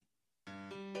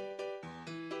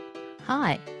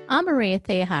Hi, I'm Maria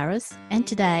Theoharis, and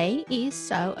today is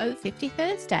Sew Over 50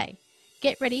 Thursday.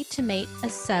 Get ready to meet a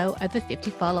Sew Over 50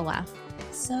 follower.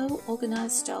 Sew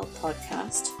Organised Style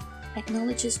podcast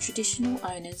acknowledges traditional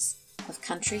owners of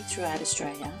country throughout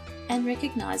Australia and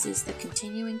recognises the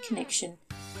continuing connection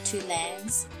to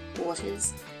lands,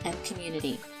 waters and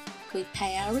community. We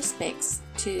pay our respects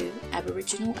to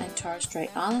Aboriginal and Torres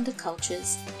Strait Islander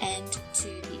cultures and to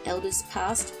the elders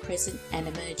past, present and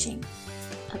emerging.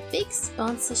 A big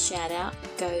sponsor shout out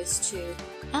goes to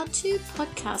our two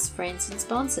podcast friends and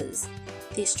sponsors.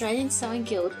 The Australian Sewing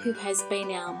Guild, who has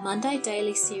been our Monday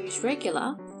Daily Series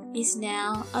regular, is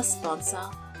now a sponsor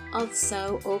of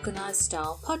Sew Organised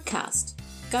Style podcast.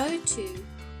 Go to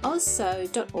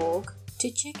ozsew.org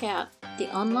to check out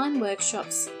the online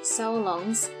workshops,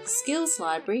 sew-alongs, skills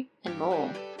library and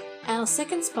more. Our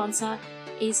second sponsor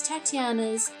is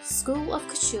Tatiana's School of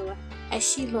Couture as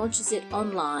she launches it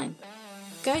online.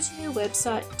 Go to her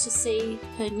website to see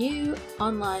her new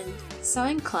online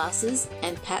sewing classes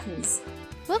and patterns.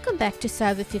 Welcome back to Sew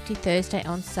Over 50 Thursday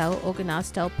on Sew Organised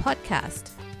Style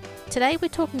podcast. Today we're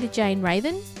talking to Jane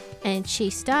Raven, and she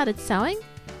started sewing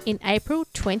in April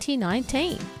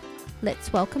 2019.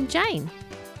 Let's welcome Jane.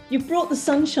 You brought the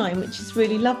sunshine, which is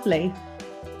really lovely.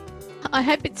 I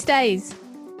hope it stays.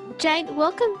 Jane,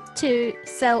 welcome to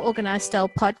Sew Organised Style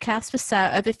podcast for Sew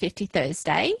Over 50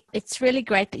 Thursday. It's really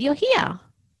great that you're here.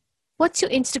 What's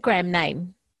your Instagram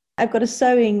name? I've got a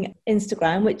sewing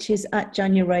Instagram, which is at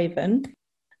Janya Raven.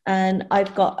 And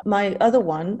I've got my other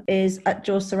one is at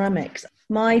Jaw Ceramics.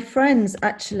 My friends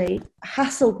actually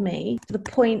hassled me to the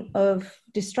point of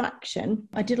distraction.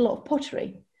 I did a lot of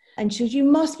pottery. And she said, you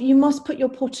must put your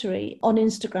pottery on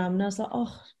Instagram. And I was like,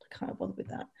 oh, I can't bother with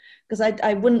that. Because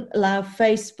I wouldn't allow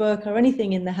Facebook or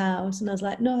anything in the house. And I was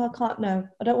like, no, I can't, no.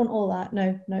 I don't want all that,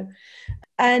 no.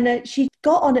 And she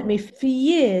got on at me for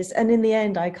years. And in the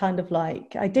end, I did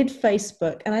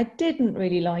Facebook and I didn't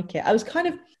really like it. I was kind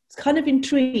of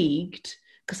intrigued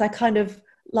because I kind of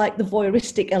like the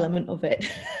voyeuristic element of it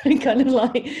and kind of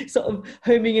like sort of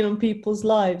homing in on people's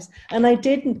lives. And I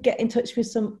did get in touch with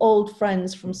some old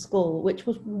friends from school, which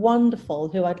was wonderful,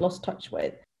 who I'd lost touch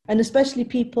with. And especially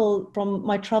people from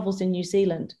my travels in New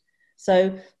Zealand.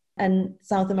 And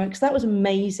South America. So that was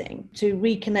amazing to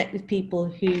reconnect with people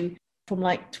who from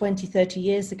like 20, 30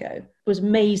 years ago. It was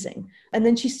amazing. And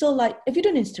then she's still like, have you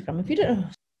done Instagram? If you don't,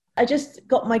 I just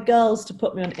got my girls to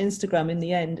put me on Instagram in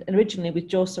the end, and originally with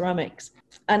Jaw Ceramics.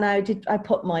 And I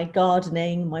put my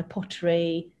gardening, my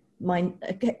pottery, my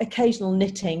occasional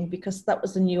knitting, because that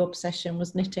was the new obsession,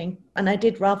 was knitting. And I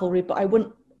did Ravelry, but I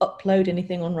wouldn't upload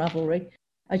anything on Ravelry.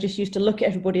 I just used to look at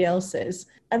everybody else's.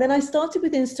 And then I started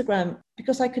with Instagram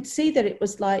because I could see that it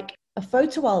was like a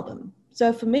photo album.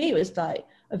 So for me, it was like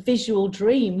a visual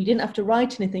dream. You didn't have to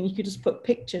write anything. You could just put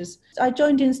pictures. I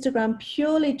joined Instagram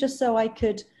purely just so I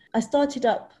started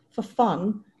up for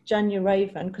fun, Janya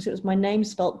Raven, because it was my name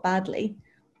spelt badly,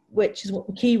 which is what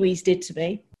the Kiwis did to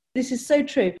me. This is so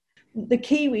true. The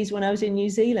Kiwis, when I was in New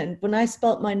Zealand, when I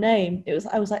spelt my name,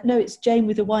 I was like, no, it's Jane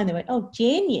with a Y. And they went, oh,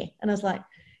 Janie. And I was like,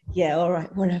 yeah, all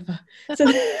right, whatever. So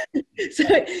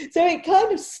it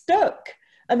kind of stuck.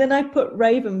 And then I put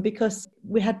Raven because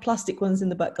we had plastic ones in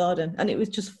the back garden and it was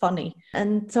just funny.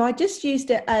 And so I just used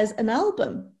it as an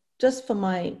album just for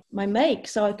my make,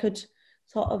 so I could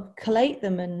sort of collate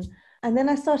them. And then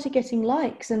I started getting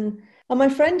likes. And my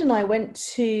friend and I went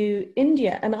to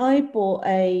India and I bought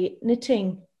a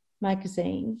knitting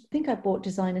magazine. I think I bought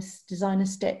Designer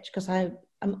Stitch because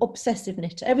I'm obsessive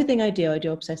knitter. Everything I do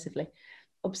obsessively.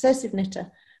 Obsessive knitter.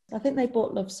 I think they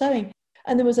bought Love Sewing.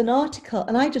 And there was an article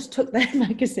and I just took their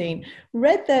magazine,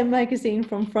 read their magazine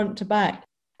from front to back.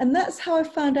 And that's how I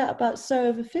found out about Sew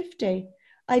Over 50.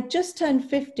 I just turned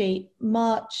 50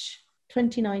 March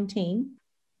 2019.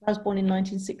 I was born in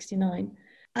 1969.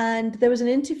 And there was an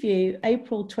interview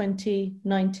April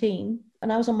 2019.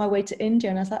 And I was on my way to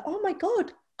India and I was like, oh my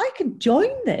God, I can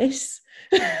join this.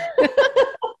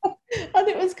 And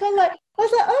it was kind of like, I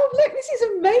was like, oh, look, this is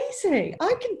amazing.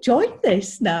 I can join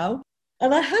this now.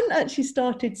 And I hadn't actually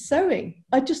started sewing.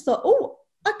 I just thought, oh,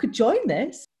 I could join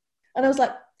this. And I was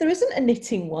like, there isn't a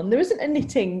knitting one. There isn't a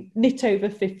knit over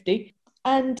 50.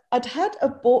 And I'd had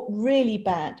really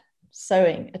bad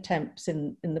sewing attempts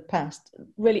in the past.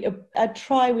 Really, I'd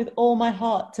try with all my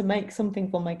heart to make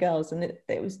something for my girls. And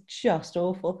it was just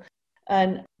awful.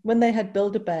 And when they had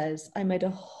Build-A-Bears, I made a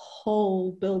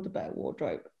whole Build-A-Bear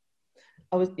wardrobe.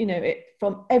 I was,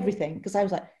 from everything, because I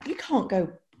was like, you can't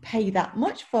go pay that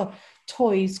much for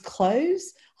toys,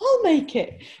 clothes. I'll make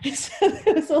it. So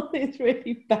there was all these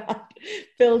really bad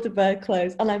Build-A-Bear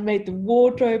clothes, and I made the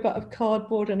wardrobe out of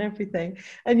cardboard and everything.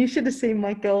 And you should have seen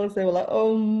my girls. They were like,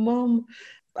 oh, Mum.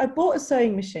 I bought a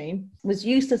sewing machine, was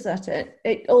useless at it.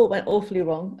 It all went awfully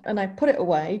wrong, and I put it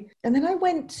away. And then I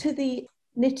went to the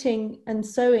knitting and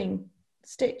sewing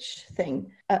stitch thing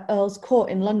at Earl's Court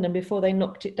in London before they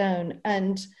knocked it down.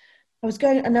 And I was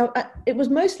going, and it was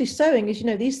mostly sewing. As you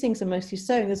know, these things are mostly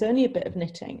sewing. There's only a bit of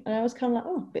knitting. And I was kind of like,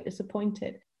 oh, a bit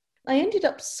disappointed. I ended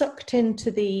up sucked into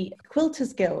the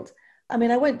Quilters Guild. I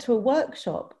mean, I went to a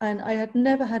workshop, and I had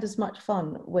never had as much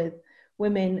fun with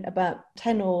women about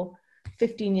 10 or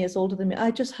 15 years older than me. I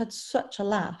just had such a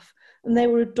laugh, and they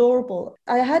were adorable.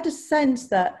 I had a sense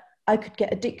that I could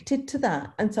get addicted to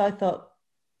that. And so I thought,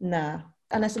 nah.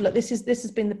 And I said, look, this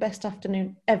has been the best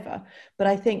afternoon ever, but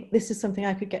I think this is something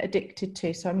I could get addicted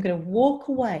to. So I'm going to walk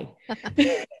away.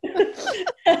 Because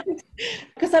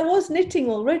I was knitting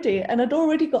already, and I'd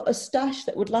already got a stash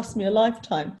that would last me a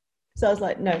lifetime. So I was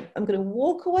like, no, I'm going to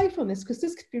walk away from this, because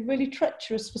this could be really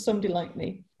treacherous for somebody like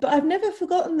me. But I've never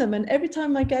forgotten them. And every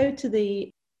time I go to the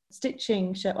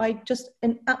stitching show, I just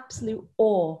in absolute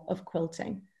awe of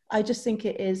quilting. I just think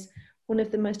it is one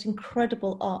of the most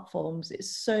incredible art forms.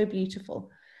 It's so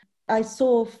beautiful. I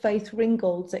saw Faith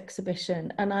Ringgold's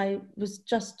exhibition, and I was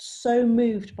just so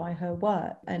moved by her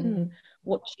work and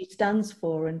what she stands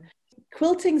for. And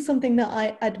quilting is something that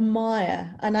I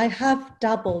admire, and I have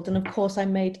dabbled. And of course, I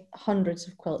made hundreds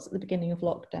of quilts at the beginning of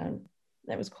lockdown.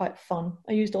 That was quite fun.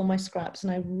 I used all my scraps,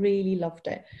 and I really loved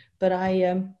it. But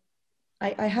I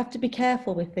have to be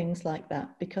careful with things like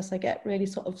that, because I get really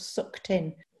sort of sucked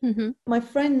in. Mm-hmm. My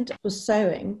friend was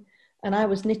sewing and I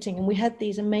was knitting, and we had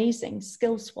these amazing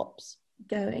skill swaps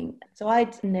going. So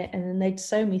I'd knit and then they'd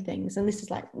sew me things. And this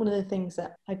is like one of the things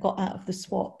that I got out of the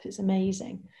swap. It's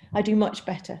amazing. I do much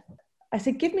better. I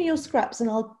said, give me your scraps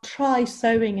and I'll try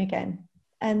sewing again.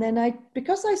 And then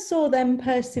because I saw them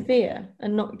persevere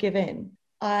and not give in,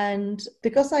 and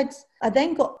because I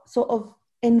then got sort of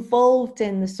involved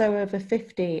in the Sew Over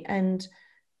 50, and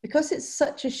because it's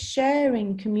such a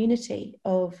sharing community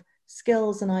of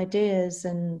skills and ideas,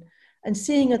 and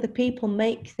seeing other people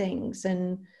make things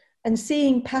and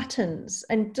seeing patterns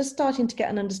and just starting to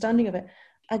get an understanding of it,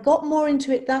 I got more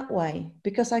into it that way,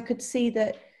 because I could see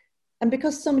that, and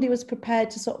because somebody was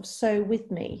prepared to sort of sew with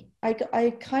me,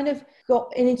 I kind of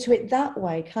got into it that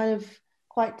way, kind of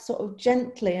quite sort of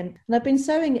gently. And I've been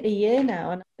sewing a year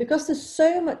now, and because there's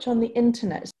so much on the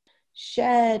internet,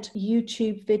 shared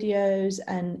YouTube videos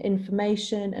and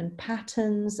information and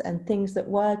patterns and things that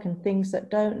work and things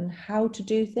that don't, and how to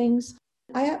do things,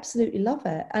 I absolutely love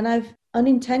it. And I've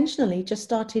unintentionally just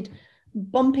started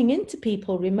bumping into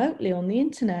people remotely on the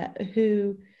internet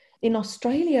who in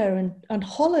Australia and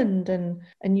Holland and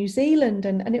New Zealand,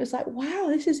 and it was like, wow,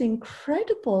 this is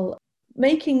incredible.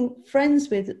 Making friends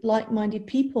with like-minded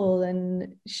people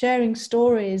and sharing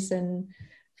stories, and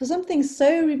for something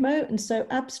so remote and so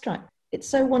abstract, it's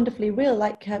so wonderfully real,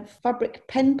 like fabric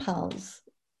pen pals.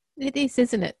 It is,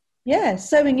 isn't it? Yeah,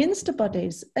 sewing Insta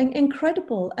buddies,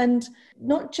 incredible. And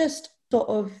not just sort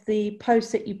of the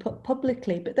posts that you put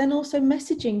publicly, but then also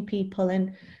messaging people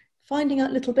and finding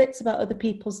out little bits about other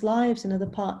people's lives in other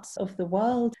parts of the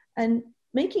world, and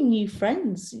making new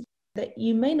friends that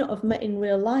you may not have met in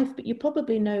real life, but you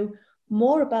probably know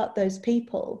more about those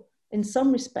people in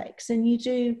some respects than you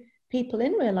do people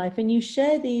in real life. And you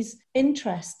share these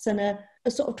interests and are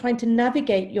sort of trying to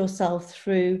navigate yourself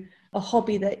through a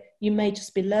hobby that you may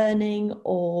just be learning,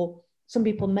 or some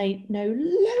people may know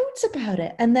loads about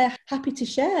it and they're happy to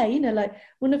share. You know, like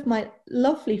one of my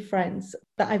lovely friends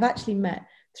that I've actually met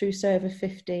through Sew Over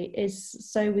 50 is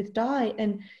Sew with Dye.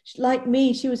 And like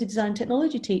me, she was a design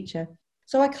technology teacher.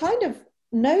 So I kind of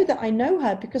know that I know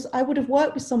her because I would have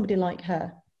worked with somebody like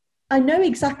her. I know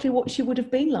exactly what she would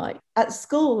have been like at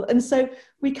school. And so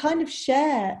we kind of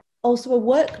share also a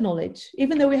work knowledge.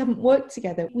 Even though we haven't worked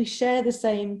together, we share the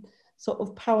same sort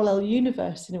of parallel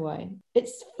universe in a way.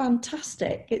 It's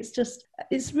fantastic.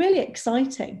 It's really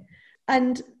exciting.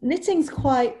 And knitting's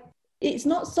it's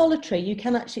not solitary. You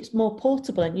can actually, it's more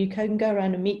portable and you can go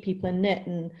around and meet people and knit,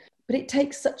 but it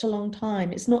takes such a long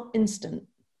time. It's not instant.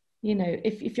 You know,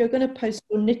 if you're going to post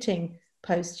your knitting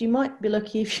post, you might be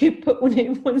lucky if you put one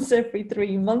in once every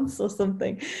 3 months or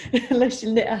something, unless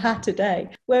you knit a hat a day.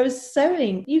 Whereas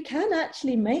sewing, you can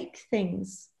actually make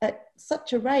things at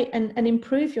such a rate and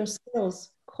improve your skills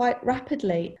quite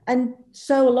rapidly and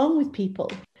sew along with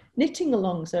people. Knitting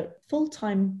alongs are a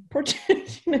full-time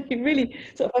project. You know, you really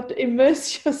sort of have to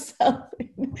immerse yourself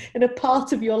in in a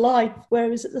part of your life,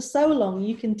 whereas at the sew along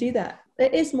you can do that.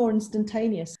 It is more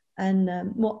instantaneous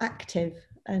and more active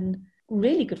and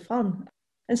really good fun.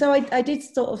 And so I did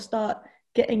sort of start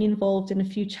getting involved in a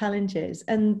few challenges,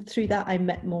 and through that I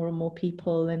met more and more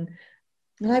people, and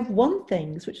I've won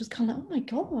things, which was kind of like,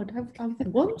 oh my God, I've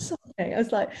won something. I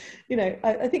was like,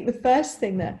 I think the first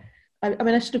thing that, I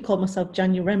mean, I should have called myself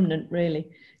January Remnant,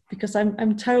 really, because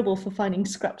I'm terrible for finding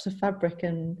scraps of fabric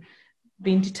and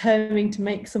being determined to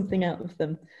make something out of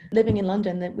them. Living in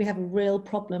London, we have a real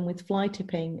problem with fly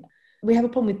tipping. We have a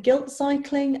problem with gilt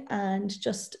cycling and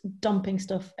just dumping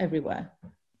stuff everywhere.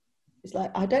 It's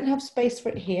like, I don't have space for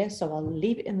it here, so I'll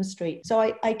leave it in the street. So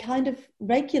I kind of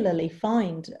regularly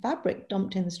find fabric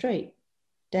dumped in the street.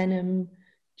 Denim,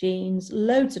 jeans,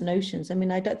 loads of notions. I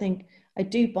mean, I don't think I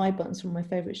do buy buttons from my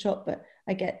favourite shop, but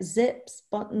I get zips,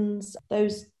 buttons,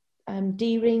 those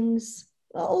D-rings,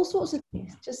 all sorts of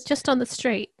things. Just on the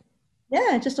street?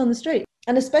 Yeah, just on the street.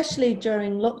 And especially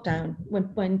during lockdown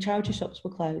when charity shops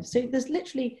were closed. So there's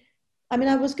literally, I mean,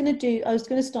 I was going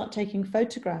to start taking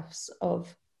photographs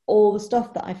of all the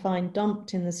stuff that I find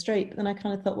dumped in the street. But then I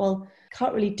kind of thought, well,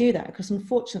 can't really do that because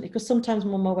sometimes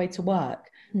I'm on my way to work.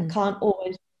 I can't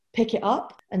always pick it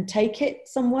up and take it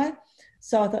somewhere.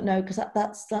 So I thought, no, because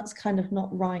that's kind of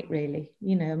not right, really.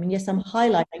 I mean, yes, I'm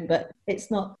highlighting, but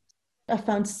it's not. I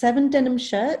found 7 denim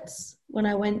shirts when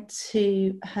I went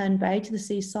to Herne Bay, to the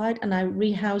seaside, and I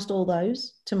rehoused all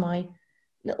those to my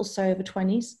little sew over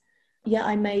 20s. Yeah,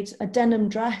 I made a denim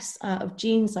dress out of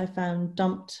jeans I found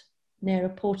dumped near a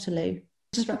Portaloo,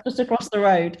 just across the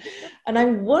road, and I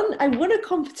won a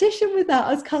competition with that.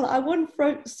 I was kind of, I won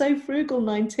Sew Frugal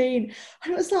 19,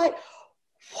 and it was like,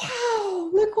 wow,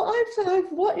 look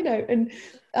what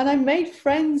and I made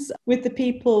friends with the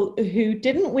people who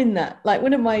didn't win that. Like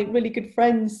one of my really good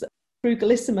friends,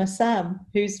 Frugalissima Sam,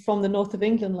 who's from the north of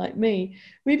England like me,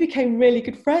 we became really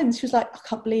good friends. She was like, I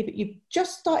can't believe it, you've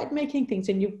just started making things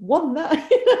and you've won that.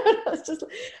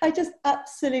 I just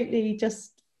absolutely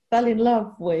just fell in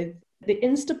love with the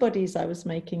Insta buddies I was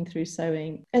making through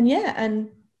sewing. And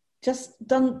just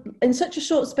done, in such a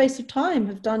short space of time,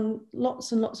 have done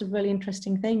lots and lots of really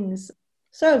interesting things.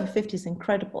 Sew Over 50 is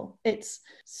incredible. It's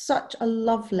such a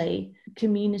lovely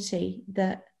community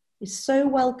that is so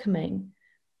welcoming,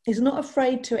 is not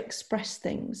afraid to express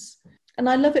things. And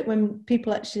I love it when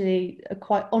people actually are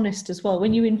quite honest as well.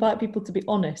 When you invite people to be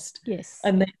honest, yes,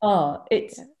 and they are,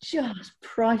 it's just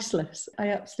priceless. I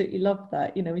absolutely love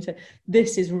that. We say,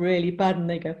 this is really bad, and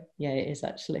they go, yeah, it is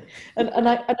actually. And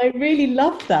I really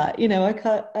love that. I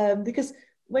can't, because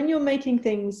when you're making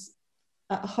things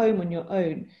at home on your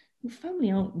own, your family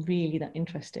aren't really that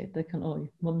interested. They can, oh, your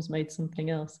mum's made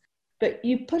something else. But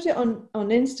you put it on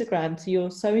Instagram to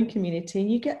your sewing community,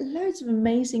 and you get loads of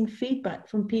amazing feedback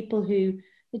from people who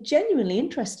are genuinely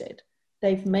interested.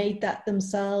 They've made that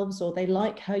themselves, or they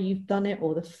like how you've done it,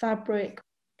 or the fabric.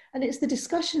 And it's the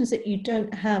discussions that you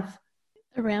don't have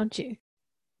around you.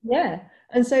 Yeah.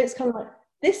 And so it's kind of like,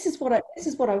 this is what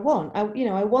I want. I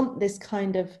want this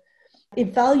kind of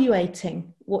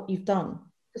evaluating what you've done,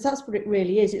 because that's what it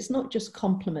really is. It's not just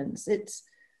compliments. It's,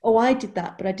 oh, I did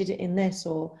that, but I did it in this,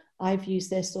 or I've used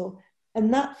this,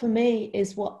 and that for me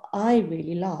is what I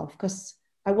really love, because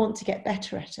I want to get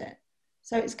better at it.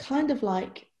 So it's kind of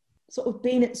like sort of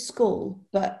being at school,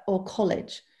 or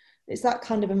college. It's that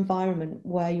kind of environment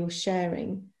where you're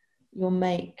sharing your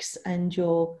makes and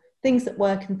your things that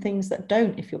work and things that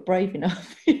don't, if you're brave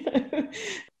enough.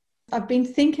 I've been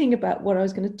thinking about what I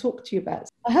was going to talk to you about.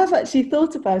 I have actually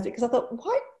thought about it, because I thought,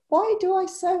 why do I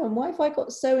sew, and why have I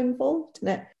got so involved in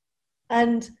it?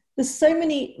 And there's so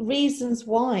many reasons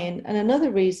why. And another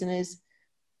reason is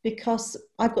because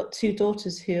I've got 2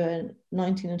 daughters who are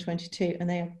 19 and 22, and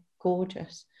they are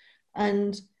gorgeous.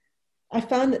 And I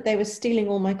found that they were stealing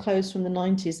all my clothes from the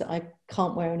 90s that I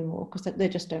can't wear anymore, because they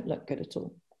just don't look good at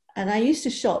all. And I used to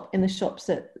shop in the shops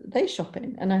that they shop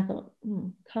in. And I thought,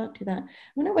 can't do that.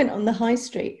 When I went on the high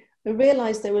street, I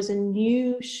realised there was a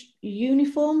new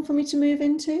uniform for me to move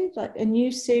into, like a new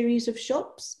series of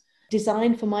shops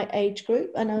designed for my age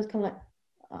group. And I was kind of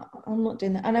like, I'm not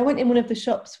doing that. And I went in one of the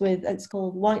shops it's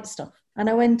called White Stuff. And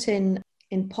I went in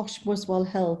posh Muswell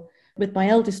Hill with my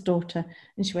eldest daughter,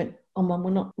 and she went, oh, Mum,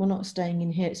 we're not staying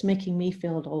in here. It's making me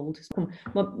feel old.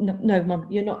 Mum, no, Mum,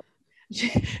 you're not.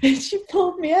 She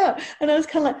pulled me out, and I was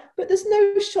kind of like, but there's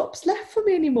no shops left for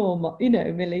me anymore,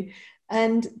 Millie.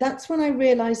 And that's when I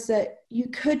realized that you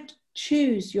could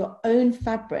choose your own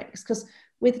fabrics, because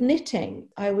with knitting,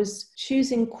 I was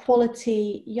choosing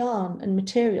quality yarn and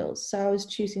materials. So I was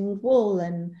choosing wool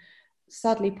and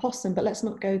sadly possum, but let's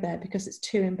not go there because it's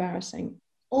too embarrassing.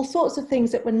 All sorts of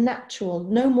things that were natural,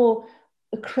 no more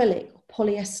acrylic or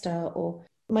polyester, or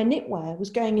my knitwear was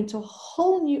going into a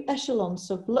whole new echelons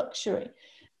of luxury.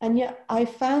 And yet I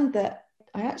found that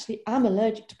I actually am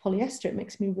allergic to polyester. It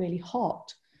makes me really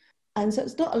hot. And so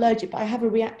it's not allergic, but I have a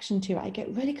reaction to it. I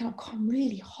get really kind of, I'm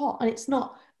really hot. And it's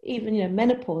not even,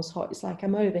 menopause hot. It's like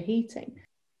I'm overheating.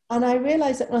 And I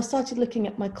realized that when I started looking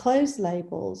at my clothes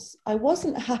labels, I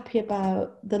wasn't happy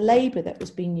about the labor that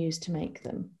was being used to make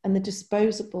them and the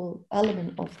disposable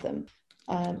element of them,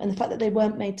 and the fact that they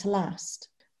weren't made to last.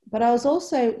 But I was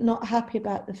also not happy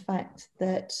about the fact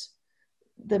that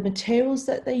the materials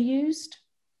that they used,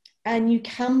 and you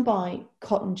can buy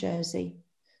cotton jersey,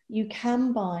 you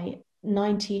can buy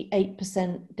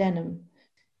 98% denim,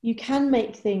 you can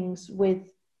make things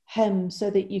with hem so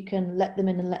that you can let them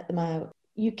in and let them out.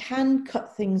 You can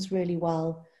cut things really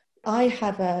well. I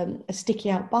have a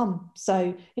sticky out bum.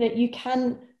 So, you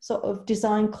can sort of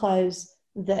design clothes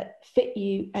that fit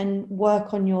you and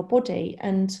work on your body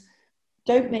and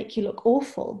don't make you look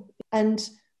awful. And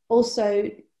also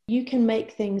you can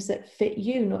make things that fit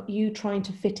you, not you trying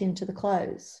to fit into the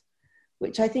clothes,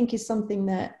 which I think is something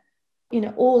that,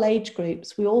 all age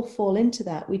groups, we all fall into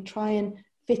that. We try and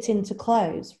fit into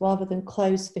clothes rather than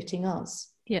clothes fitting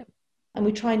us. Yeah. And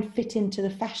we try and fit into the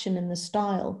fashion and the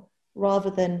style rather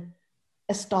than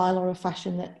a style or a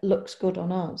fashion that looks good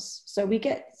on us. So we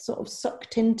get sort of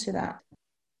sucked into that.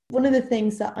 One of the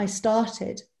things that I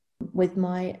started with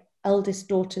my eldest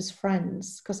daughter's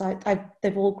friends, because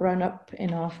they've all grown up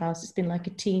in our house. It's been like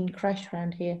a teen creche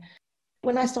around here.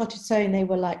 When I started sewing, they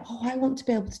were like, oh, I want to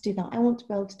be able to do that. I want to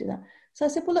be able to do that. So I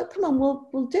said, well, look, come on,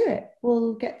 we'll do it.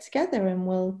 We'll get together and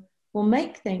we'll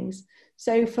make things.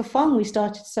 So for fun, we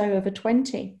started Sew Over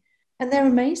 20, and they're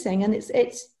amazing. And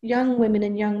it's young women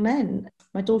and young men.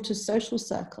 My daughter's social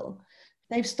circle,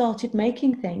 they've started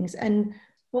making things. And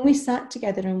when we sat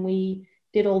together and we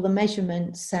did all the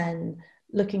measurements and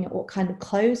looking at what kind of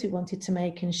clothes we wanted to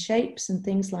make and shapes and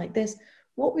things like this,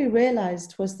 what we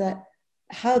realized was that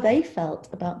how they felt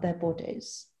about their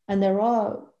bodies. And there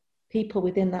are people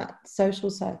within that social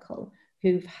circle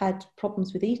who've had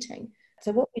problems with eating.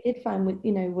 So what we did find,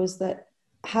 was that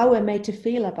how we're made to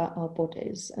feel about our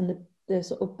bodies and the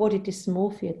sort of body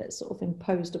dysmorphia that's sort of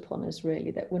imposed upon us,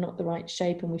 really, that we're not the right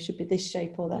shape and we should be this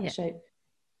shape or that shape,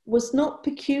 was not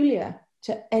peculiar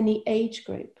to any age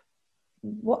group.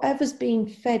 Whatever's being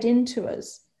fed into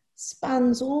us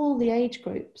spans all the age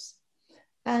groups.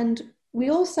 And we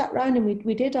all sat around and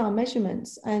we did our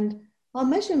measurements, and our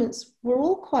measurements were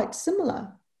all quite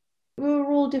similar. We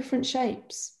were all different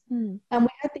shapes. And we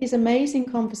had these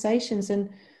amazing conversations. And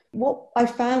what I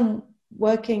found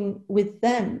working with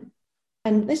them,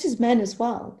 and this is men as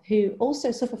well, who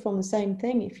also suffer from the same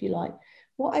thing, if you like,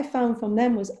 what I found from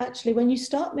them was actually when you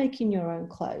start making your own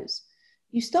clothes,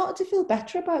 you start to feel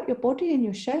better about your body and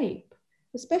your shape,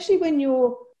 especially when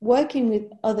you're working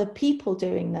with other people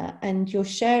doing that and you're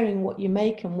sharing what you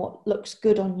make and what looks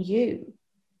good on you.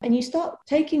 And you start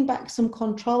taking back some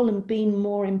control and being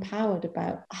more empowered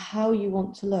about how you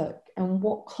want to look and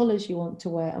what colours you want to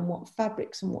wear and what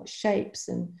fabrics and what shapes.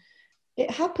 And it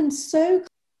happens so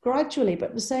gradually, but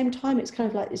at the same time, it's kind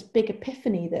of like this big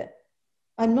epiphany that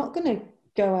I'm not going to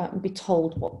go out and be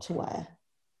told what to wear.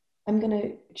 I'm going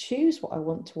to choose what I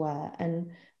want to wear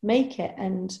and make it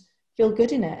and feel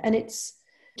good in it. And it's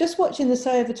just watching the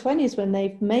Sew Over 20s when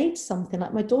they've made something,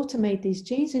 like my daughter made these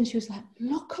jeans and she was like,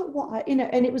 look at what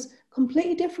and it was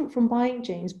completely different from buying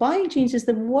jeans. Buying jeans is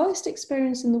the worst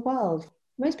experience in the world.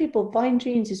 Most people, buying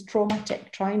jeans is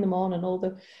traumatic, trying them on and all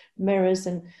the mirrors.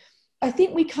 And I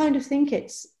think we kind of think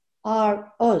it's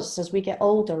us as we get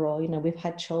older, or, we've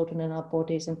had children in our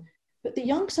bodies, but the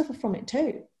young suffer from it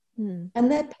too. And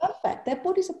they're perfect. Their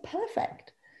bodies are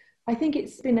perfect. I think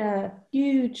it's been a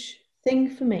huge thing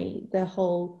for me, the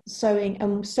whole sewing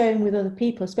and sewing with other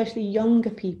people, especially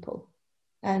younger people.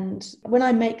 And when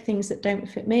I make things that don't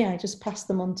fit me, I just pass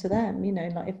them on to them.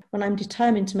 Like when I'm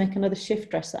determined to make another shift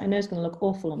dress that I know is going to look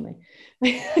awful on me,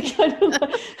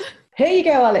 here you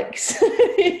go, Alex.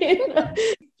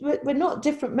 We're not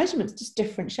different measurements, just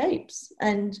different shapes.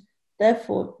 And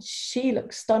therefore, she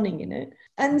looks stunning in it.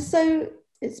 And so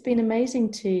it's been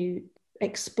amazing to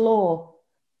explore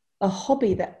a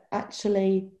hobby that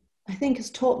actually, I think,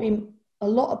 has taught me a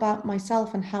lot about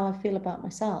myself and how I feel about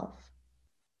myself.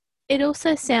 It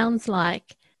also sounds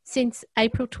like since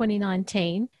April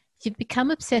 2019, you've become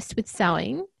obsessed with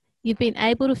sewing. You've been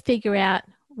able to figure out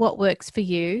what works for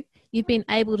you. You've been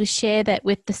able to share that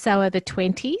with the Sew Over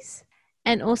 20s,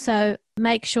 and also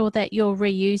make sure that you're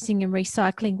reusing and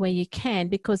recycling where you can,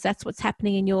 because that's what's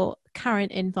happening in your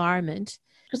current environment.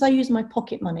 Because I use my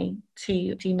pocket money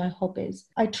to do my hobbies,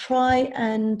 I try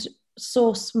and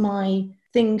source my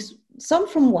things, some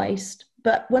from waste,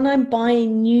 but when I'm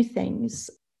buying new things,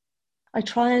 I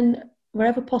try and,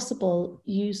 wherever possible,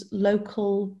 use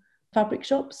local fabric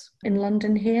shops in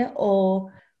London here.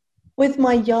 Or with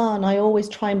my yarn, I always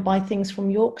try and buy things from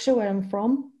Yorkshire, where I'm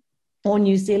from, or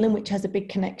New Zealand, which has a big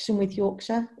connection with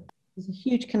Yorkshire. There's a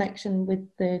huge connection with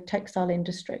the textile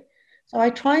industry. So I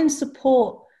try and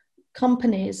support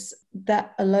companies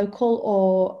that are local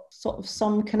or sort of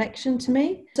some connection to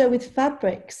me. So with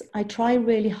fabrics, I try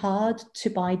really hard to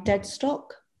buy dead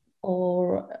stock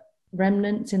or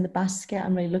remnants in the basket.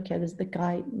 I'm really lucky. There's the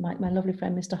guy, my lovely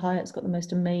friend, Mr. Hyatt's got the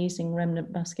most amazing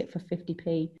remnant basket for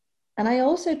 50p. And I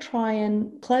also try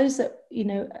and clothes that,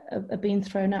 are being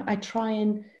thrown out. I try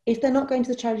and, if they're not going to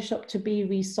the charity shop to be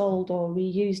resold or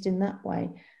reused in that way,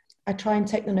 I try and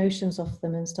take the notions off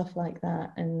them and stuff like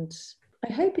that. And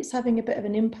I hope it's having a bit of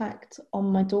an impact on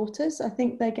my daughters. I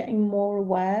think they're getting more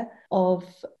aware of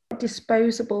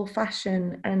disposable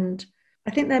fashion, and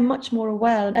I think they're much more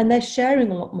aware, and they're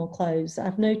sharing a lot more clothes.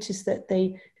 I've noticed that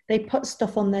they put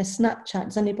stuff on their Snapchat.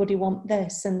 Does anybody want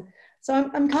this? And so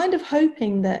I'm kind of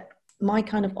hoping that my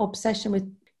kind of obsession with,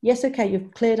 yes, okay,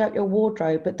 you've cleared out your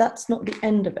wardrobe, but that's not the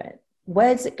end of it.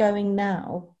 Where's it going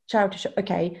now? Charity shop.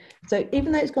 Okay, so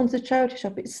even though it's gone to the charity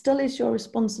shop, it still is your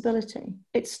responsibility.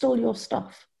 It's still your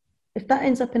stuff. If that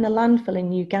ends up in a landfill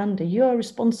in Uganda, you're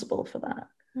responsible for that.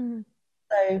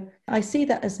 So I see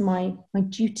that as my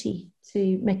duty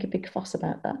to make a big fuss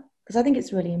about that, because I think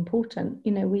it's really important.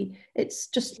 It's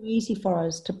just easy for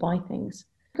us to buy things.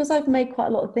 Because I've made quite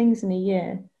a lot of things in a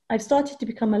year, I've started to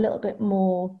become a little bit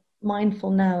more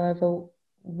mindful now over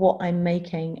what I'm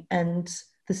making and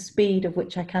the speed of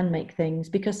which I can make things,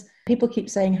 because people keep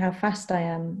saying how fast I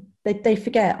am. They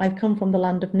forget I've come from the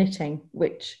land of knitting,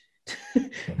 which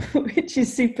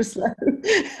is super slow.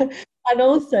 And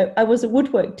also I was a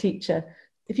woodwork teacher.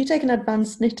 If you take an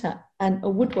advanced knitter and a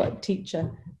woodwork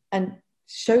teacher and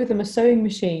show them a sewing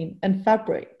machine and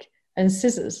fabric and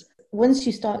scissors, once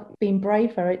you start being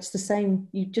braver, it's the same.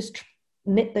 You just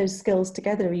knit those skills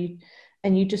together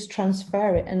and you just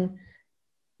transfer it. And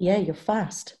yeah, you're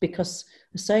fast, because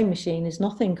a sewing machine is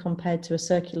nothing compared to a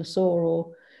circular saw.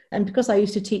 And because I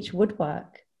used to teach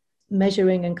woodwork,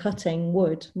 measuring and cutting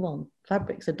wood, well,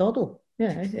 fabric's a doddle.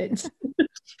 It's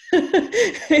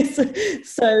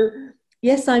so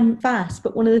yes, I'm fast,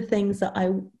 but one of the things that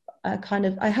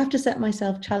I have to set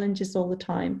myself challenges all the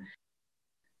time.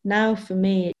 Now for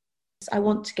me, I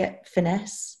want to get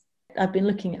finesse. I've been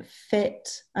looking at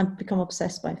fit. I've become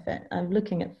obsessed by fit. I'm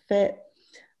looking at fit.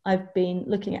 I've been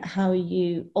looking at how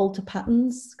you alter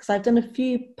patterns, because I've done a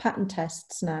few pattern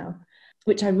tests now,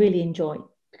 which I really enjoy,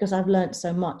 because I've learned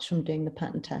so much from doing the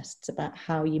pattern tests about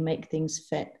how you make things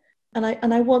fit. And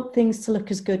I want things to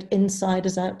look as good inside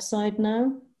as outside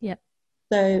now. Yeah.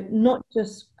 So not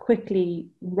just quickly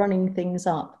running things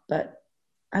up, but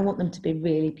I want them to be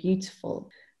really beautiful.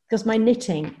 Because my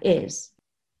knitting is,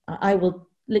 I will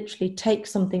literally take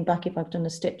something back if I've done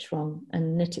a stitch wrong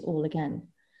and knit it all again.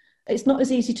 It's not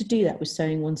as easy to do that with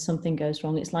sewing when something goes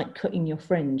wrong. It's like cutting your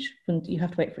fringe, and you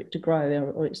have to wait for it to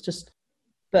grow, or it's just,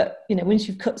 but once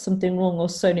you've cut something wrong or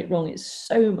sewn it wrong, it's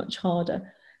so much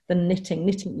harder than knitting.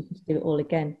 You can do it all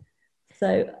again.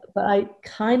 So, but I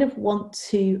kind of want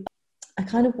to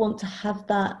have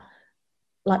that,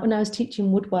 like when I was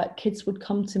teaching woodwork, kids would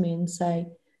come to me and say,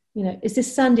 is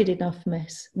this sanded enough,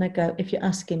 miss? And I go, if you're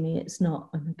asking me, it's not.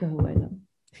 And I go away then.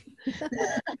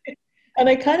 And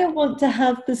I kind of want to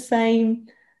have the same,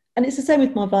 and it's the same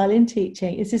with my violin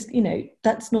teaching. It's just,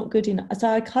 that's not good enough. So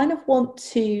I kind of want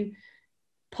to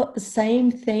put the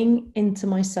same thing into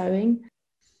my sewing.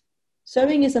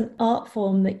 Sewing is an art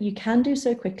form that you can do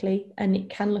so quickly, and it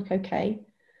can look okay,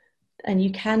 and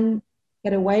you can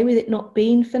get away with it not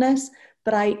being finesse.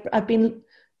 But I've been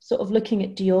sort of looking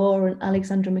at Dior and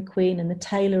Alexandra McQueen and the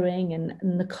tailoring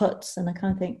and the cuts, and I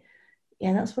kind of think,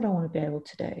 yeah, that's what I want to be able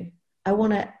to do. I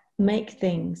want to make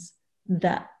things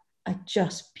that are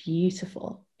just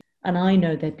beautiful, and I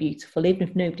know they're beautiful even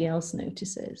if nobody else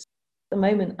notices. At the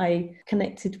moment, I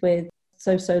connected with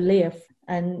So Leah,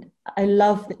 and I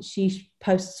love that she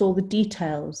posts all the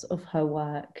details of her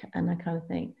work, and I kind of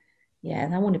think, yeah,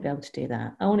 I want to be able to do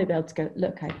that. I want to be able to go,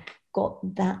 look, I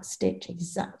got that stitch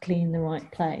exactly in the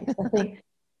right place. I think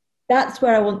that's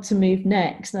where I want to move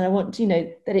next, and I want to,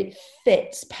 that it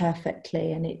fits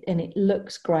perfectly and it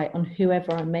looks great on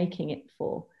whoever I'm making it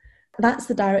for. That's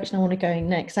the direction I want to go in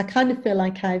next. I kind of feel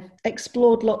like I've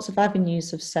explored lots of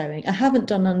avenues of sewing. I haven't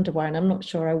done underwear, and I'm not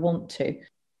sure I want to,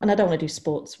 and I don't want to do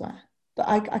sportswear. But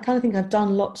I kind of think I've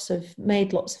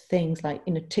made lots of things, like,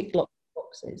 tick lots of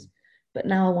boxes. But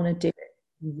now I want to do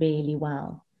it really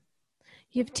well.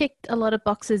 You've ticked a lot of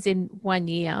boxes in 1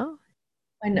 year.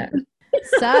 I know.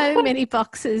 So many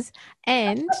boxes.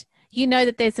 And you know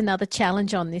that there's another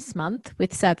challenge on this month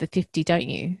with Sew Over 50, don't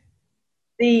you?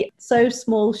 The So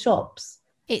Small Shops.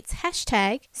 It's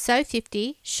hashtag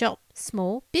Sew50 Shop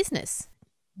Small Business.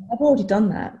 I've already done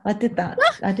that. I did that.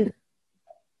 I did.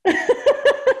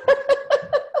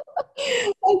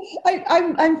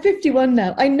 I'm 51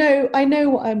 now. I know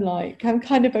what I'm like. I'm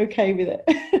kind of okay with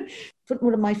it.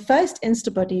 One of my first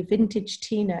Insta buddy, Vintage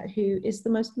Tina, who is the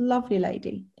most lovely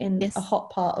lady in Yes. a hot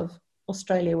part of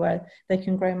Australia where they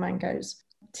can grow mangoes.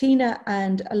 Tina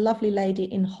and a lovely lady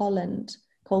in Holland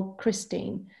called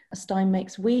Christine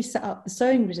Steinmakes, we set up the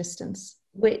Sewing Resistance,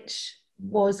 which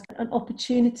was an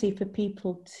opportunity for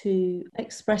people to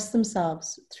express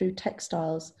themselves through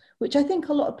textiles, which I think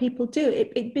a lot of people do.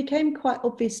 It became quite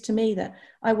obvious to me that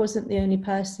I wasn't the only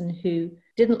person who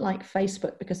didn't like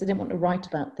Facebook because they didn't want to write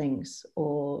about things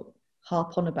or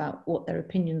harp on about what their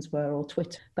opinions were, or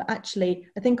Twitter. But actually,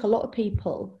 I think a lot of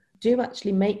people do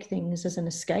actually make things as an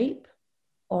escape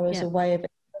or as a way of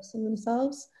expressing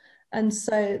themselves. And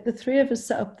so the three of us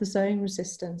set up the Sewing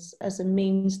Resistance as a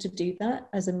means to do that,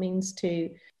 as a means to...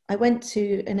 I went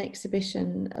to an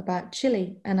exhibition about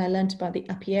Chile and I learned about the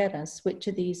apieras, which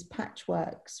are these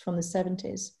patchworks from the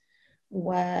 70s,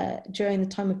 where during the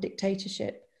time of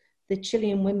dictatorship, the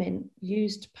Chilean women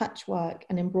used patchwork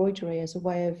and embroidery as a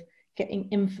way of getting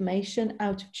information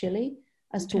out of Chile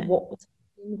as to what was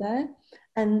happening there.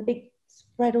 And it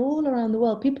spread all around the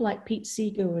world. People like Pete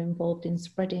Seeger were involved in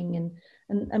spreading.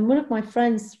 And one of my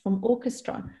friends from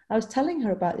orchestra, I was telling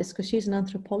her about this because she's an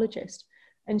anthropologist.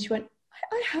 And she went,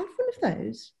 I have one of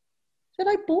those. She said,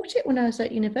 I bought it when I was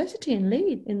at university in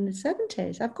Leeds in the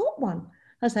 70s. I've got one.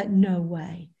 I was like, no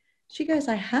way. She goes,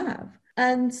 I have.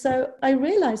 And so I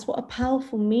realized what a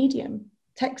powerful medium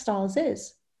textiles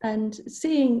is. And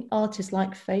seeing artists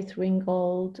like Faith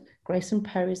Ringgold, Grayson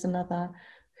Perry is another,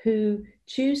 who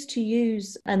choose to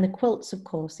use, and the quilts, of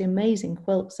course, the amazing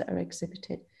quilts that are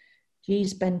exhibited.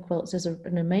 Gee's Ben Quilts is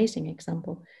an amazing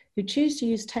example, who choose to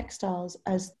use textiles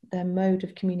as their mode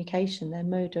of communication, their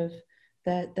mode of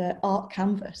their art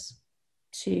canvas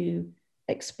to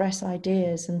express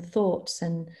ideas and thoughts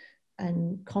and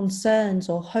concerns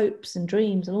or hopes and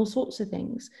dreams and all sorts of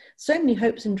things. So many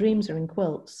hopes and dreams are in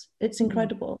quilts. It's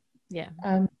incredible. Yeah.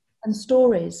 And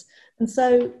stories. And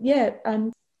so,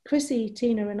 Chrissy,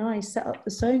 Tina and I set up the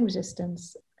Sewing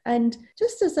Resistance. And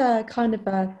just as a kind of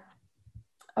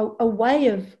a way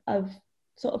of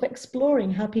sort of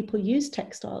exploring how people use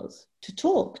textiles to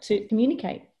talk, to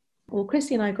communicate. Well,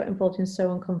 Christine and I got involved in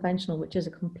Sew Unconventional, which is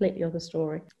a completely other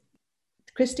story.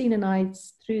 Christine and I,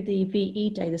 through the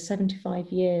VE Day, the 75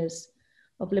 years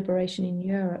of liberation in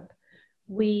Europe,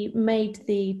 we made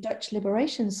the Dutch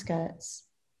liberation skirts.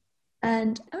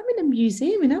 And I'm in a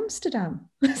museum in Amsterdam.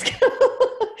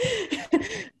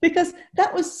 Because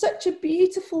that was such a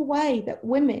beautiful way that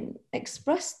women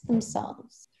expressed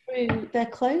themselves through their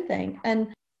clothing.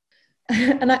 And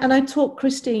I taught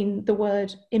Christine the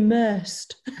word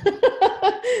immersed.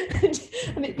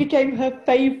 And it became her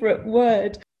favorite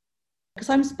word. Because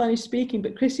I'm Spanish speaking,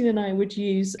 but Christine and I would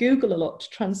use Google a lot to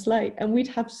translate, and we'd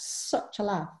have such a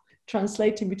laugh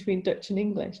translating between Dutch and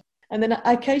English. And then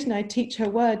occasionally I teach her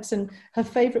words, and her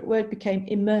favourite word became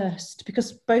immersed,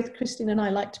 because both Christine and I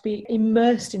like to be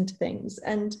immersed into things,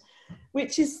 and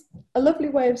which is a lovely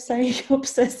way of saying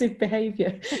obsessive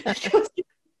behaviour. Because you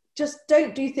just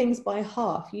don't do things by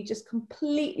half. You just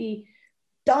completely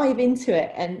dive into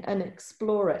it and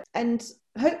explore it. And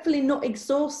hopefully not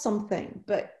exhaust something,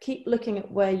 but keep looking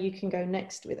at where you can go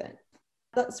next with it.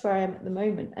 That's where I am at the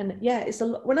moment. And yeah, it's a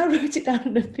lot. When I wrote it down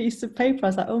on a piece of paper, I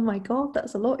was like, oh my God,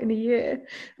 that's a lot in a year.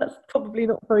 That's probably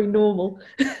not very normal.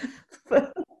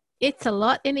 It's a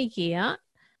lot in a year.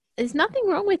 There's nothing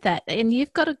wrong with that. And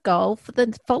you've got a goal for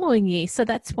the following year. So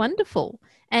that's wonderful.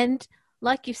 And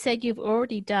like you've said, you've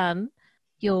already done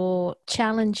your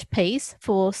challenge piece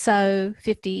for Sew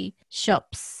 50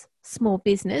 Shops Small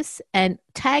Business and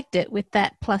tagged it with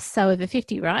that plus Sew Over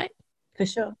 50, right? For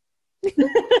sure.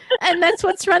 And that's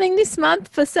what's running this month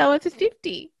for Sew Over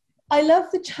 50. I love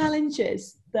the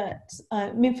challenges that,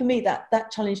 for me,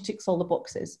 that challenge ticks all the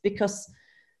boxes, because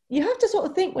you have to sort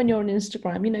of think when you're on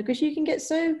Instagram, because you can get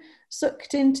so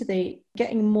sucked into the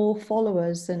getting more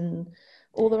followers and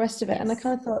all the rest of it. Yes. And I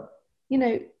kind of thought,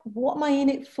 what am I in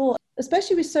it for?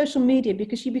 Especially with social media,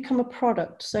 because you become a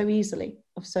product so easily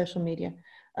of social media.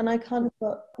 And I kind of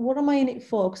thought, what am I in it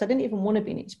for? Because I didn't even want to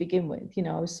be in it to begin with.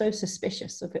 I was so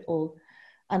suspicious of it all.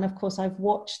 And of course, I've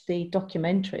watched the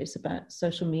documentaries about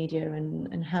social media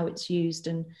and how it's used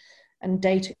and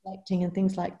data collecting and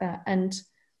things like that. And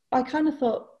I kind of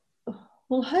thought,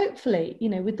 Well, hopefully,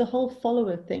 with the whole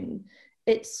follower thing,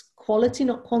 it's quality,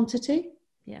 not quantity.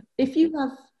 Yeah. If you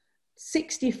have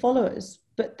 60 followers,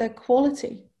 but they're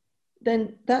quality,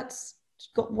 then that's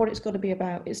got what it's got to be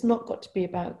about. It's not got to be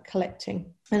about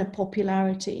collecting and a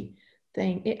popularity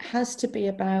thing. It has to be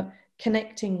about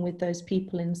connecting with those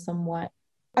people in some way.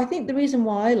 I think the reason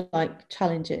why I like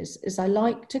challenges is I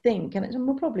like to think, and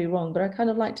I'm probably wrong, but I kind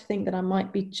of like to think that I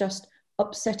might be just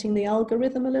upsetting the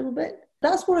algorithm a little bit.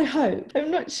 That's what I hope.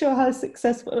 I'm not sure how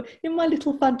successful in my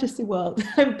little fantasy world.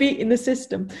 I'm beating the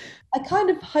system. I kind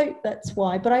of hope that's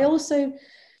why, but I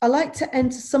like to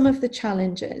enter some of the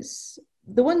challenges,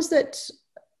 the ones that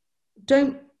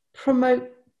don't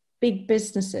promote big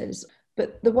businesses,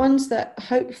 but the ones that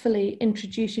hopefully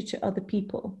introduce you to other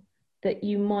people, that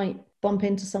you might bump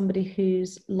into somebody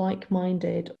who's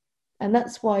like-minded. And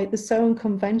that's why the So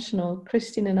Unconventional,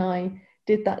 Christine and I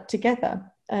did that together.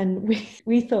 And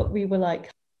we thought we were like,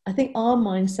 I think our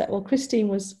mindset, well, Christine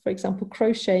was, for example,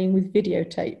 crocheting with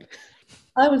videotape.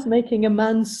 I was making a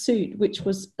man's suit, which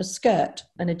was a skirt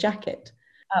and a jacket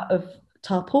out of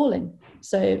tarpaulin.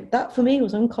 So that for me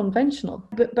was unconventional.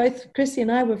 But both Chrissy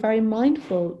and I were very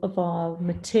mindful of our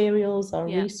materials, our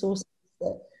resources.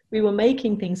 We were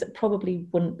making things that probably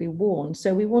wouldn't be worn.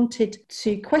 So we wanted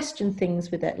to question things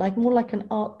with it, like more like an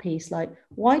art piece, like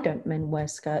why don't men wear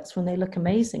skirts when they look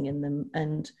amazing in them?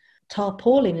 And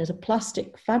tarpaulin is a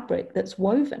plastic fabric that's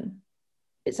woven.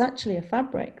 It's actually a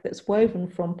fabric that's woven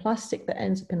from plastic that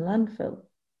ends up in landfill.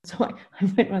 So I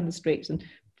went around the streets and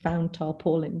found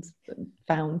tarpaulins.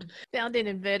 Found in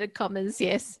inverted commas,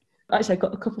 yes. Actually, I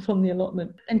got a couple from the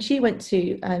allotment. And she went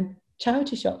to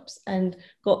charity shops and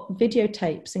got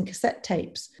videotapes and cassette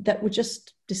tapes that were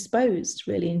just disposed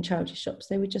really in charity shops.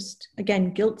 They were just,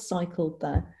 again, guilt cycled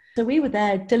there. So we were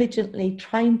there diligently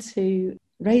trying to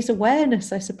raise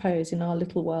awareness, I suppose, in our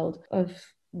little world of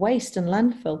waste and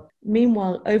landfill.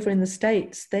 Meanwhile, over in the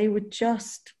States, they were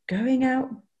just going out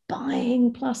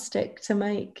buying plastic to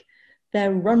make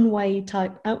their runway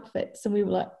type outfits. And we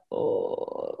were like,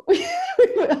 oh.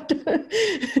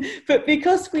 But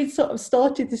because we'd sort of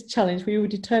started this challenge, we were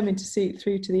determined to see it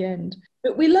through to the end.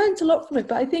 But we learned a lot from it.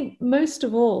 But I think most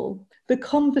of all, the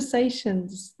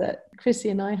conversations that Chrissy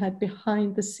and I had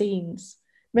behind the scenes,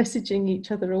 messaging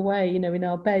each other away, in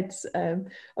our beds.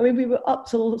 We were up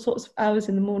till all sorts of hours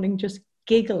in the morning just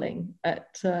giggling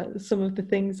at some of the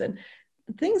things. And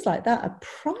things like that are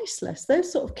priceless.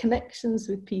 Those sort of connections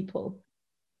with people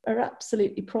are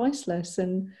absolutely priceless.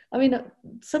 And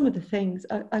some of the things,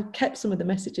 I kept some of the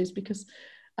messages because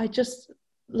I just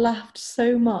laughed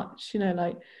so much,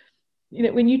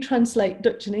 when you translate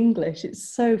Dutch and English, it's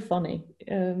so funny.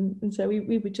 And so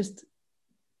we were just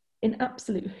in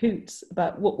absolute hoots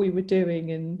about what we were doing.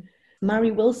 And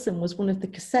Mary Wilson was one of the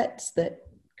cassettes that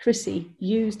Chrissy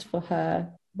used for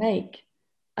her make.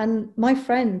 And my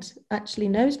friend actually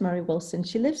knows Mary Wilson.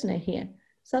 She lives near here.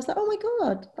 So I was like, oh my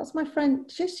God, that's my friend.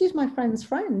 She's my friend's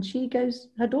friend.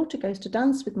 Her daughter goes to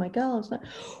dance with my girl. I was like,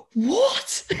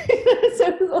 what?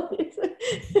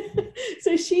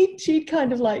 So she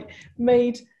kind of like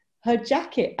made her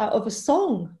jacket out of a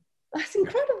song. That's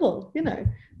incredible,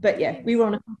 But yeah, we were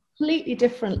on a completely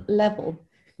different level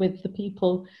with the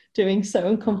people doing So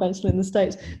Unconventional in the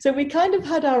States. So we kind of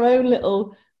had our own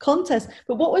little contest.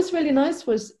 But what was really nice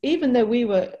was, even though we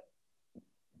were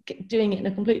doing it in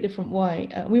a completely different way,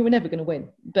 we were never going to win,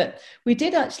 but we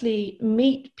did actually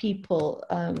meet people,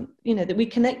 that we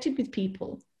connected with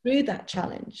people through that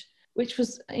challenge, which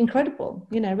was incredible,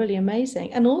 really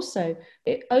amazing. And also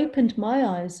it opened my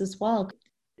eyes as well.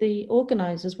 The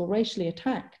organizers were racially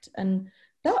attacked, and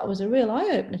that was a real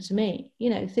eye-opener to me,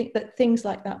 think that things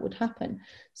like that would happen.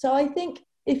 So I think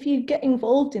if you get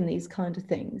involved in these kind of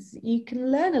things, you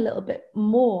can learn a little bit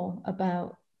more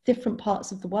about different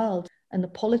parts of the world and the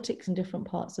politics in different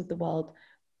parts of the world.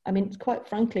 Quite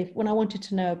frankly, when I wanted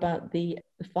to know about the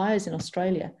fires in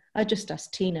Australia, I just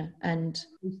asked Tina and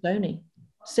Sony,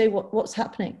 say what's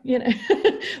happening,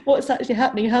 what's actually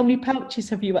happening, how many pouches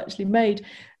have you actually made?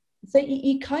 So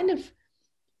you kind of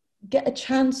get a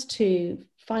chance to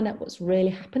find out what's really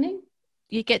happening.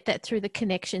 You get that through the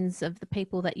connections of the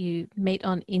people that you meet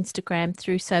on Instagram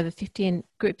through Sober 50 and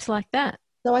groups like that.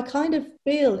 So I kind of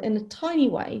feel in a tiny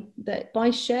way that by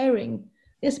sharing,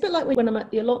 it's a bit like when I'm at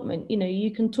the allotment,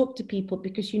 you can talk to people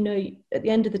because at the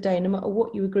end of the day, no matter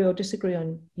what you agree or disagree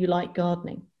on, you like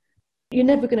gardening. You're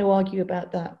never going to argue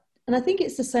about that. And I think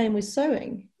it's the same with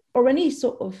sewing or any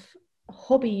sort of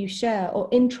hobby you share or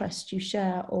interest you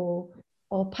share or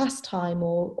pastime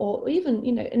or even,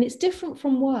 and it's different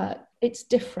from work. It's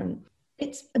different.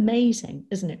 It's amazing,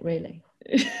 isn't it, really?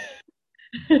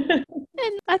 It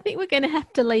And I think we're going to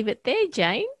have to leave it there,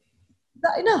 Jane. Is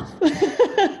that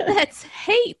enough? That's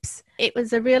heaps. It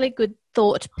was a really good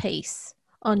thought piece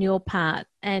on your part,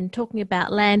 and talking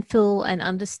about landfill and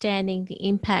understanding the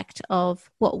impact of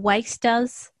what waste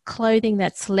does, clothing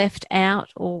that's left out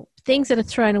or things that are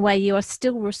thrown away. You are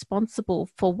still responsible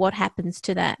for what happens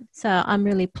to that. So I'm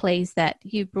really pleased that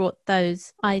you brought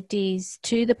those ideas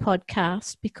to the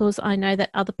podcast, because I know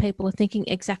that other people are thinking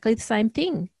exactly the same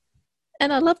thing.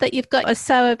 And I love that you've got a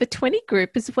Sew Over 20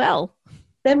 group as well.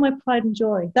 They're my pride and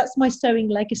joy. That's my sewing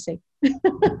legacy.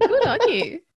 Good on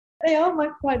you. They are my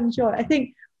pride and joy. I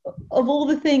think of all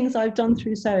the things I've done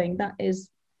through sewing, that is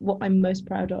what I'm most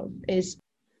proud of, is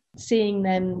seeing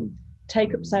them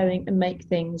take up sewing and make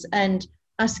things, and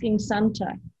asking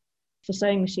Santa for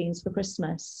sewing machines for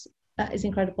Christmas. That is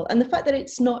incredible. And the fact that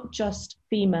it's not just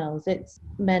females, it's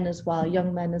men as well,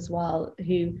 young men as well,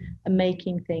 who are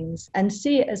making things and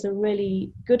see it as a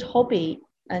really good hobby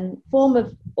and form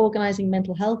of organising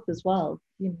mental health as well.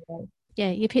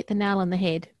 Yeah, you've hit the nail on the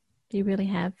head. You really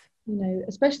have.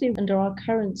 Especially under our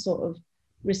current sort of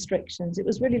restrictions. It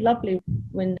was really lovely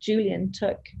when Julian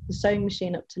took the sewing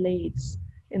machine up to Leeds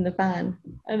in the van,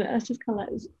 and I was just kind of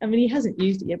like, he hasn't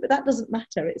used it yet, but that doesn't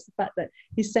matter. It's the fact that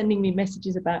he's sending me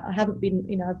messages about, I've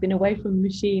been away from the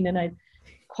machine and I'd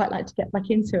quite like to get back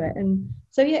into it. And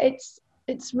so yeah,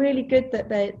 it's really good that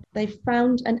they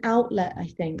found an outlet, I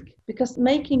think, because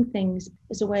making things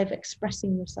is a way of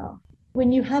expressing yourself.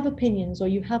 When you have opinions or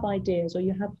you have ideas or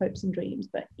you have hopes and dreams,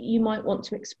 but you might want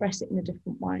to express it in a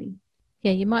different way.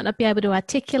 Yeah, you might not be able to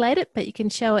articulate it, but you can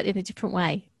show it in a different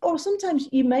way. Or sometimes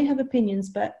you may have opinions,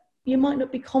 but you might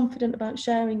not be confident about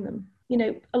sharing them.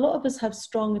 A lot of us have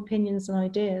strong opinions and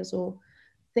ideas, or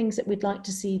things that we'd like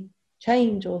to see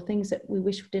change, or things that we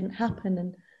wish didn't happen.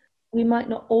 And we might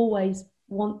not always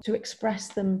want to express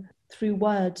them through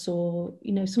words, or,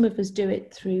 some of us do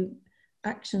it through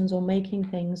actions or making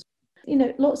things.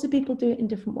 Lots of people do it in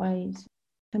different ways.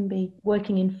 It can be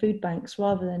working in food banks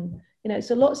rather than,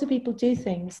 so lots of people do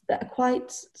things that are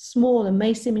quite small and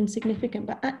may seem insignificant,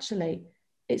 but actually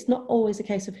it's not always a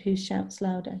case of who shouts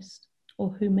loudest or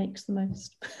who makes the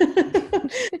most.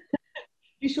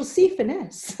 You shall see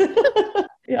finesse.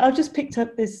 I've just picked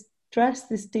up this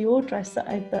Dior dress that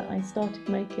I started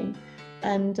making,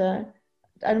 and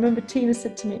I remember Tina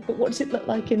said to me, but what does it look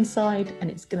like inside? And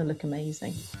it's going to look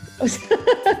amazing.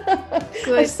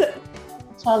 Good.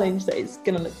 Challenge that it's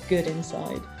going to look good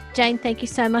inside. Jane, thank you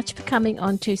so much for coming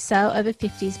on to Sew Over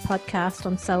 50's podcast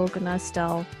on Sew Organised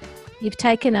Style. You've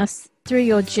taken us through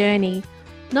your journey,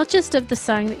 not just of the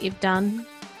sewing that you've done,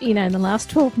 in the last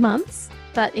 12 months,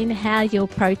 but in how you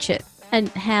approach it and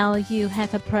how you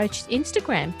have approached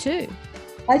Instagram too.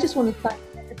 I just want to thank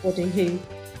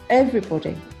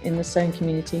everybody in the sewing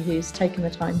community who's taken the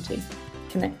time to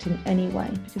connect in any way,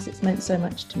 because it's meant so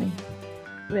much to me.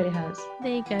 It really has.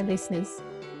 There you go, listeners.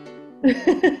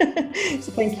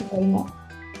 So thank you very much.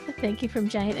 Thank you from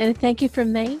Jane, and thank you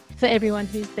from me for everyone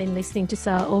who's been listening to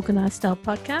Sew Organised Style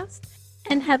podcast.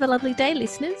 And have a lovely day,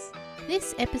 listeners.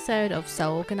 This episode of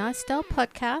Sew Organised Style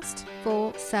podcast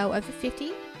for Sew Over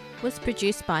 50 was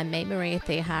produced by me, Maria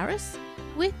Theoharis,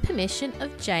 with permission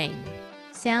of Jane.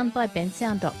 Sound by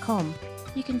bensound.com.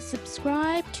 You can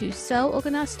subscribe to Sew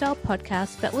Organised Style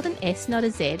podcast, but with an S, not a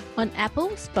Z, on Apple,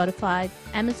 Spotify,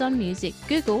 Amazon Music,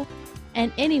 Google,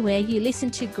 and anywhere you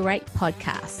listen to great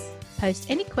podcasts. Post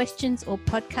any questions or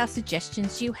podcast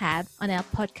suggestions you have on our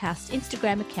podcast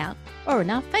Instagram account or on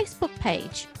our Facebook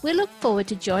page. We look forward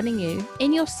to joining you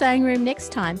in your sewing room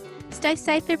next time. Stay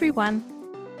safe, everyone.